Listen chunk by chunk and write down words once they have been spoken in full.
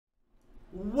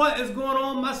What is going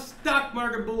on, my stock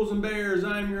market bulls and bears?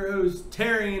 I'm your host,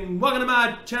 Terry, and welcome to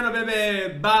my channel,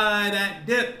 baby. Buy that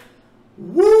dip.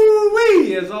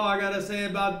 Woo-wee is all I gotta say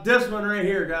about this one right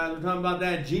here, guys. We're talking about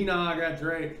that Gnog, that's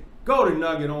right. Golden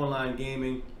Nugget Online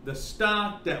Gaming, the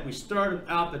stock that we started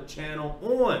out the channel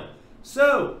on.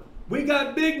 So, we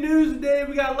got big news today.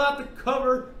 We got a lot to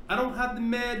cover. I don't have the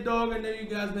mad dog. I know you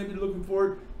guys may be looking for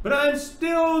it. But I'm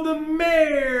still the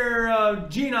mayor of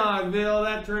Gnogville.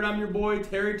 That's right, I'm your boy,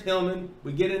 Terry Tillman.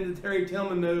 We get into Terry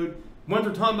Tillman mode once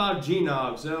we're talking about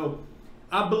Gnog. So,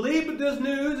 I believe with this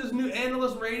news, this new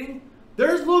analyst rating,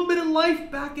 there's a little bit of life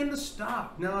back in the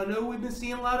stock. Now, I know we've been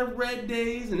seeing a lot of red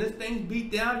days, and this thing's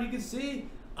beat down. You can see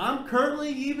I'm currently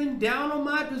even down on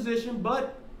my position,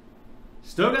 but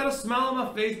still got a smile on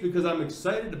my face because I'm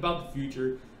excited about the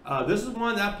future. This is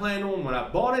one that I planned on when I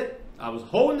bought it. I was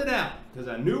holding it out because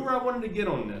I knew where I wanted to get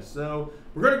on this. So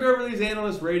we're going to go over these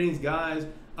analyst ratings, guys.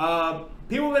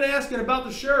 People have been asking about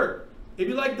the shirt. If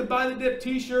you like the Buy the Dip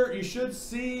t-shirt, you should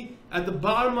see at the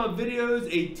bottom of videos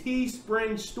a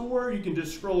Teespring store. You can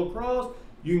just scroll across.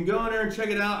 You can go in there and check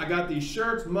it out. I got these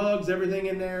shirts, mugs, everything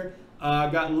in there. I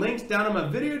got links down in my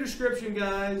video description,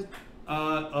 guys.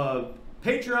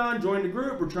 Patreon, join the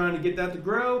group. We're trying to get that to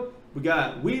grow. We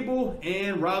got Weeble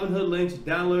and Robinhood links.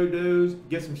 Download those.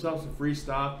 Get yourself some free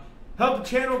stock. Help the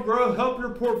channel grow. Help your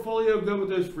portfolio go with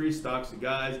those free stocks. So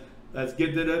guys, let's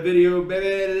get to the video,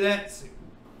 baby. Let's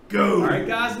go. All right,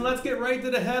 guys, and let's get right to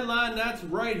the headline. That's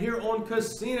right here on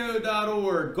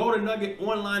casino.org. Golden Nugget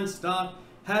online stock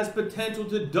has potential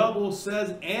to double,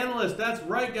 says analyst. That's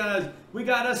right, guys. We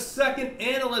got a second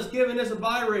analyst giving us a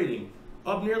buy rating.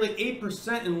 Up nearly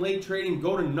 8% in late trading.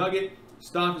 Golden Nugget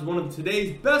stock is one of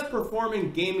today's best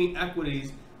performing gaming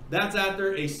equities. That's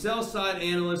after a sell side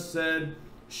analyst said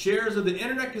shares of the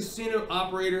internet casino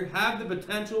operator have the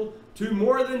potential to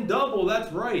more than double.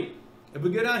 That's right. If we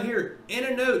go down here, in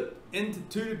a note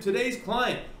into today's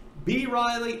client, B.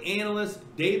 Riley analyst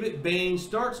David Bain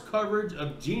starts coverage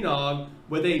of Gnog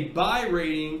with a buy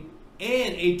rating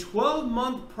and a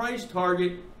 12-month price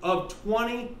target of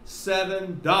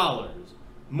 $27.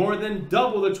 More than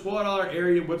double the $12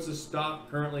 area in which the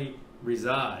stock currently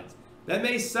resides. That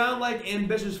may sound like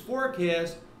ambitious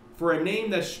forecast for a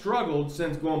name that struggled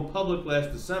since going public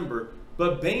last December,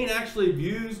 but Bain actually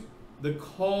views the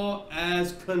call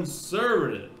as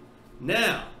conservative.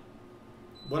 Now,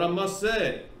 what I must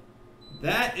say,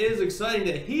 that is exciting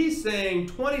that he's saying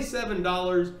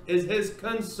 $27 is his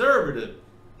conservative,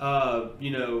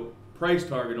 price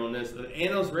target on this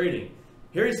analyst rating.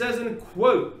 Here he says in a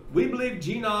quote, "We believe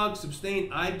Gnog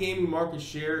sustained iGaming market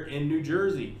share in New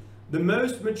Jersey, the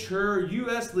most mature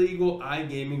U.S. legal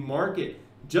iGaming market,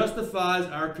 justifies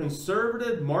our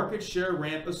conservative market share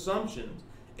ramp assumptions.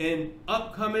 An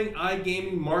upcoming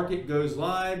iGaming market goes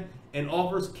live and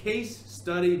offers case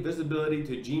study visibility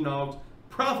to Gnog's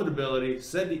profitability,"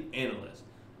 said the analyst.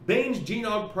 Bain's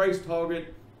Gnog price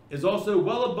target is also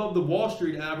well above the Wall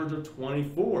Street average of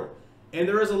 24. And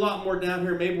there is a lot more down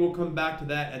here. Maybe we'll come back to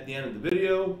that at the end of the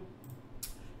video.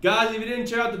 Guys, if you didn't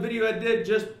check out the video I did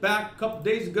just back a couple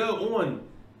days ago on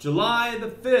July the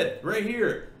 5th, right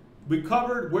here, we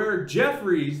covered where the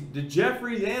Jefferies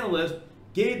analyst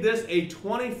gave this a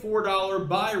 $24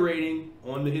 buy rating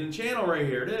on the channel right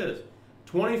here. It is.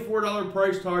 $24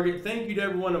 price target. Thank you to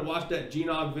everyone that watched that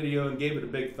Gnog video and gave it a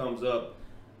big thumbs up.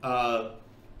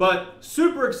 But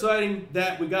super exciting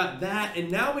that we got that,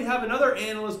 and now we have another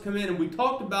analyst come in, and we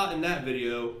talked about in that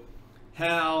video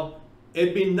how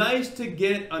it'd be nice to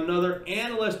get another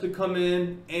analyst to come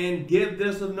in and give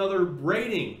this another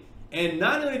rating. And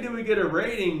not only did we get a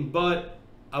rating, but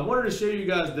I wanted to show you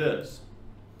guys this.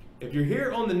 If you're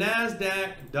here on the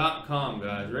NASDAQ.com,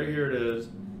 guys, right here it is,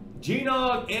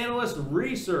 Gnog Analyst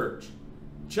Research.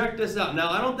 Check this out. Now,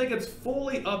 I don't think it's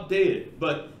fully updated,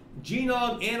 but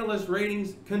Gnog Analyst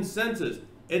Ratings Consensus.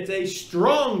 It's a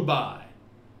strong buy.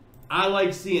 I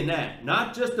like seeing that.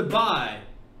 Not just a buy,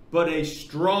 but a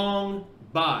strong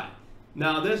buy.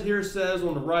 Now, this here says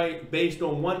on the right, based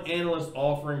on one analyst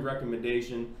offering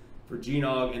recommendation for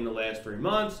Gnog in the last 3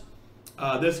 months.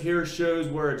 This here shows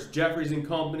where it's Jefferies and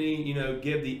Company,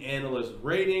 give the analyst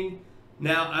rating.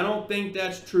 Now, I don't think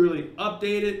that's truly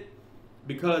updated,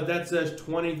 because that says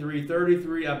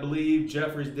 $23.33. I believe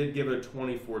Jefferies did give it a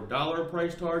 $24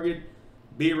 price target.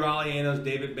 B. Riley analyst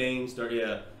David Bain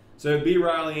So B.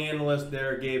 Riley analyst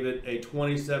there gave it a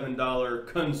 $27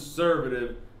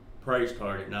 conservative price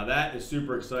target. Now that is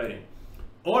super exciting.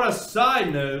 On a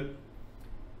side note,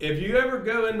 if you ever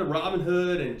go into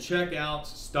Robinhood and check out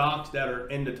stocks that are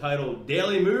in the title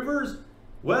Daily Movers,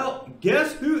 well,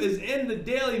 guess who is in the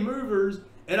Daily Movers?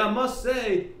 And I must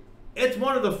say, It's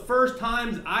one of the first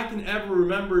times I can ever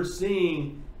remember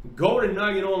seeing Golden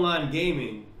Nugget Online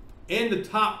Gaming in the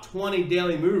top 20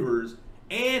 daily movers,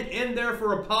 and in there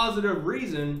for a positive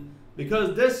reason,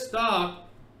 because this stock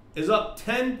is up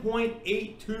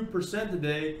 10.82%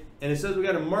 today, and it says we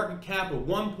got a market cap of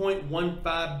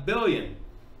 1.15 billion.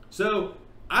 So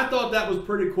I thought that was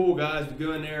pretty cool, guys, to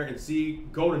go in there and see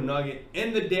Golden Nugget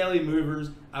in the daily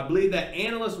movers. I believe that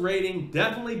analyst rating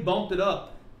definitely bumped it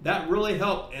up. That really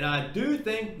helped, and I do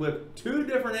think with 2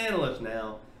 different analysts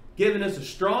now giving us a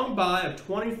strong buy of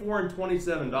 $24 and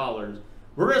 $27,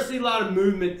 we're going to see a lot of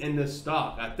movement in this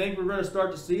stock. I think we're going to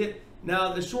start to see it.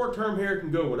 Now, the short term here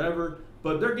can go whatever,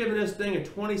 but they're giving this thing a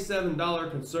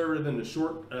 $27 conservative in the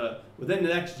short, within the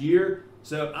next year.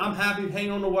 So I'm happy to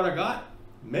hang on to what I got.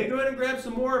 May go ahead and grab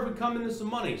some more if we come into some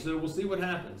money. So we'll see what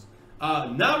happens.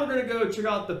 Now we're going to go check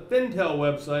out the Fintel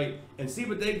website and see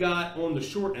what they got on the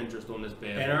short interest on this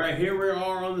bad. And all right, here we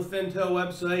are on the Fintel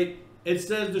website. It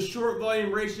says the short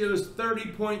volume ratio is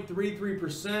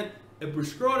 30.33%. If we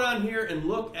scroll down here and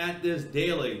look at this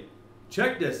daily,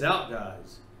 check this out,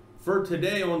 guys. For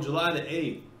today on July the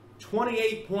 8th,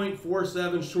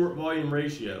 28.47 short volume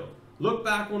ratio. Look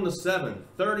back on the 7th,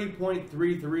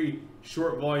 30.33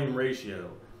 short volume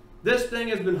ratio. This thing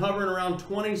has been hovering around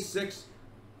 26%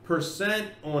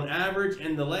 on average.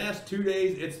 In the last 2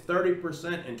 days, it's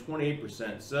 30% and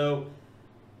 28%. So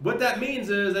what that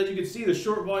means is, as you can see, the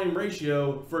short volume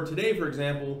ratio for today, for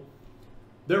example,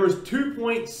 there was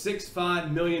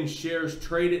 2.65 million shares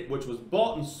traded, which was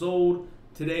bought and sold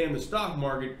today in the stock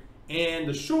market, and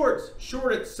the shorts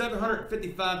shorted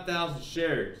 755,000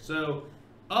 shares. So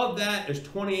of that is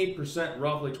 28%,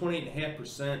 roughly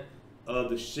 28.5% of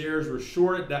the shares were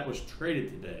shorted that was traded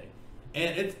today,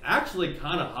 and it's actually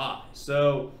kind of high.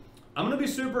 So I'm gonna be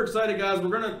super excited, guys. We're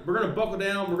gonna buckle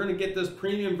down. We're gonna get this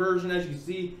premium version. As you can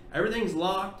see, everything's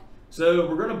locked. So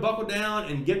we're gonna buckle down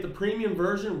and get the premium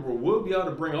version where we'll be able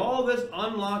to bring all this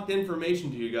unlocked information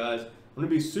to you guys. I'm gonna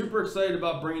be super excited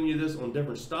about bringing you this on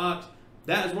different stocks.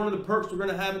 That is one of the perks we're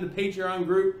gonna have in the Patreon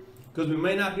group, because we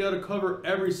may not be able to cover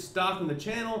every stock in the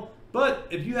channel. But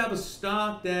if you have a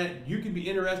stock that you could be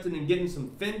interested in getting some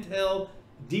Fintel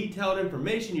detailed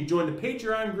information, you join the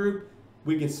Patreon group.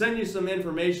 We can send you some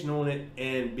information on it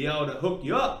and be able to hook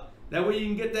you up. That way you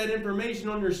can get that information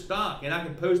on your stock, and I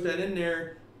can post that in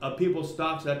there of people's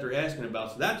stocks that they're asking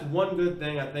about. So that's one good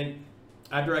thing. I think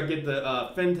after I get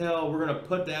the Fintel, we're going to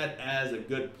put that as a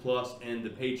good plus in the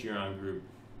Patreon group.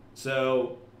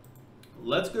 So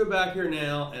let's go back here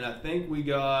now, and I think we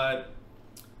got,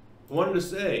 wanted to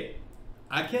say,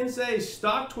 I can say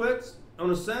StockTwits,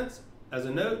 on a sense, as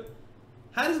a note,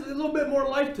 has a little bit more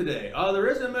life today. There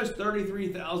is almost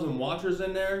 33,000 watchers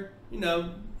in there. You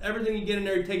know, everything you get in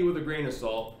there, you take it with a grain of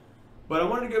salt. But I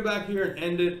wanted to go back here and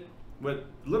end it with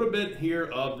a little bit here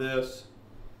of this.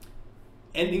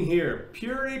 Ending here,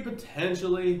 purity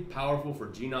potentially powerful for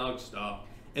Gnog stock.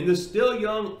 In the still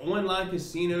young online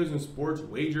casinos and sports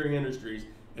wagering industries,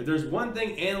 if there's one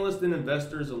thing analysts and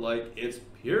investors alike, it's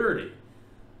purity.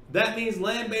 That means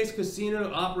land-based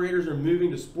casino operators are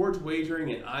moving to sports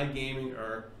wagering, and iGaming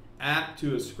are apt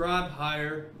to ascribe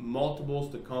higher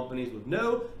multiples to companies with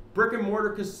no brick-and-mortar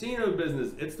casino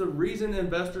business. It's the reason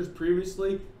investors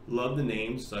previously loved the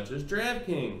names such as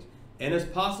DraftKings, and is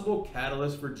possible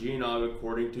catalyst for Gnog,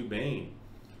 according to Bain.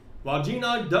 While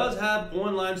Gnog does have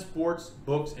online sports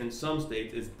books in some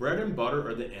states, its bread and butter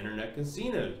are the internet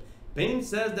casinos. Bain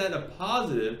says that a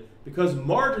positive because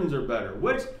margins are better,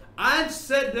 which I've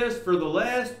said this for the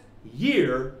last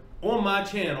year on my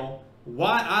channel,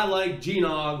 why I like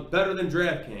Gnog better than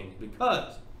DraftKings,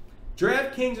 because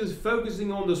DraftKings is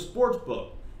focusing on the sports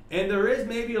book, and there is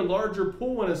maybe a larger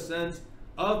pool in a sense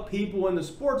of people in the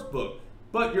sports book,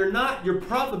 but your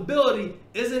profitability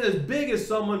isn't as big as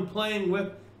someone playing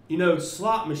with, you know,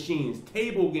 slot machines,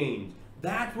 table games.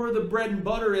 That's where the bread and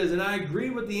butter is, and I agree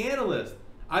with the analyst.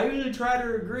 I usually try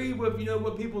to agree with, you know,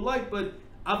 what people like, but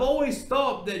I've always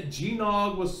thought that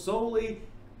Gnog was solely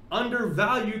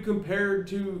undervalued compared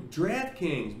to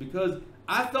DraftKings, because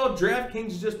I felt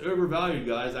DraftKings is just overvalued,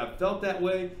 guys. I felt that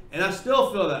way, and I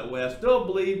still feel that way. I still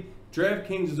believe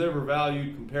DraftKings is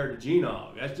overvalued compared to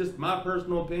Gnog. That's just my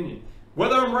personal opinion.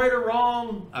 Whether I'm right or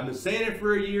wrong, I've been saying it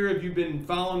for a year. If you've been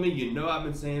following me, you know I've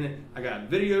been saying it. I got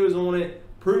videos on it,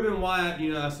 proving why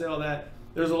I say all that.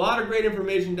 There's a lot of great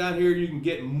information down here. You can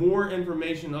get more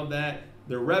information of that,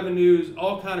 their revenues,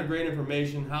 all kind of great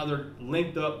information, how they're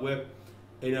linked up with,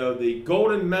 you know, the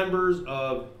golden members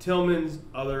of Tillman's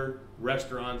other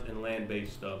restaurants and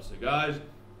land-based stuff. So guys,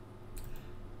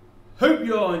 Hope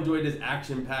you all enjoyed this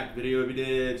action-packed video. If you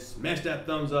did, smash that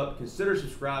thumbs up, consider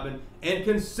subscribing, and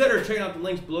consider checking out the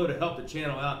links below to help the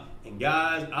channel out. And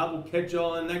guys, I will catch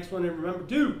y'all in the next one. And remember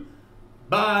to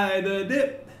buy the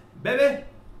dip, baby.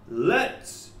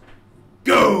 Let's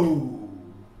go.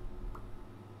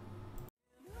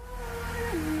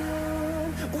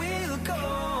 We'll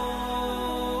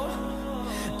go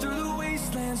through the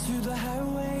wastelands, through the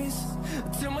highways,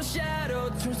 till my shadow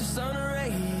turns to sun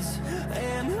rays.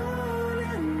 And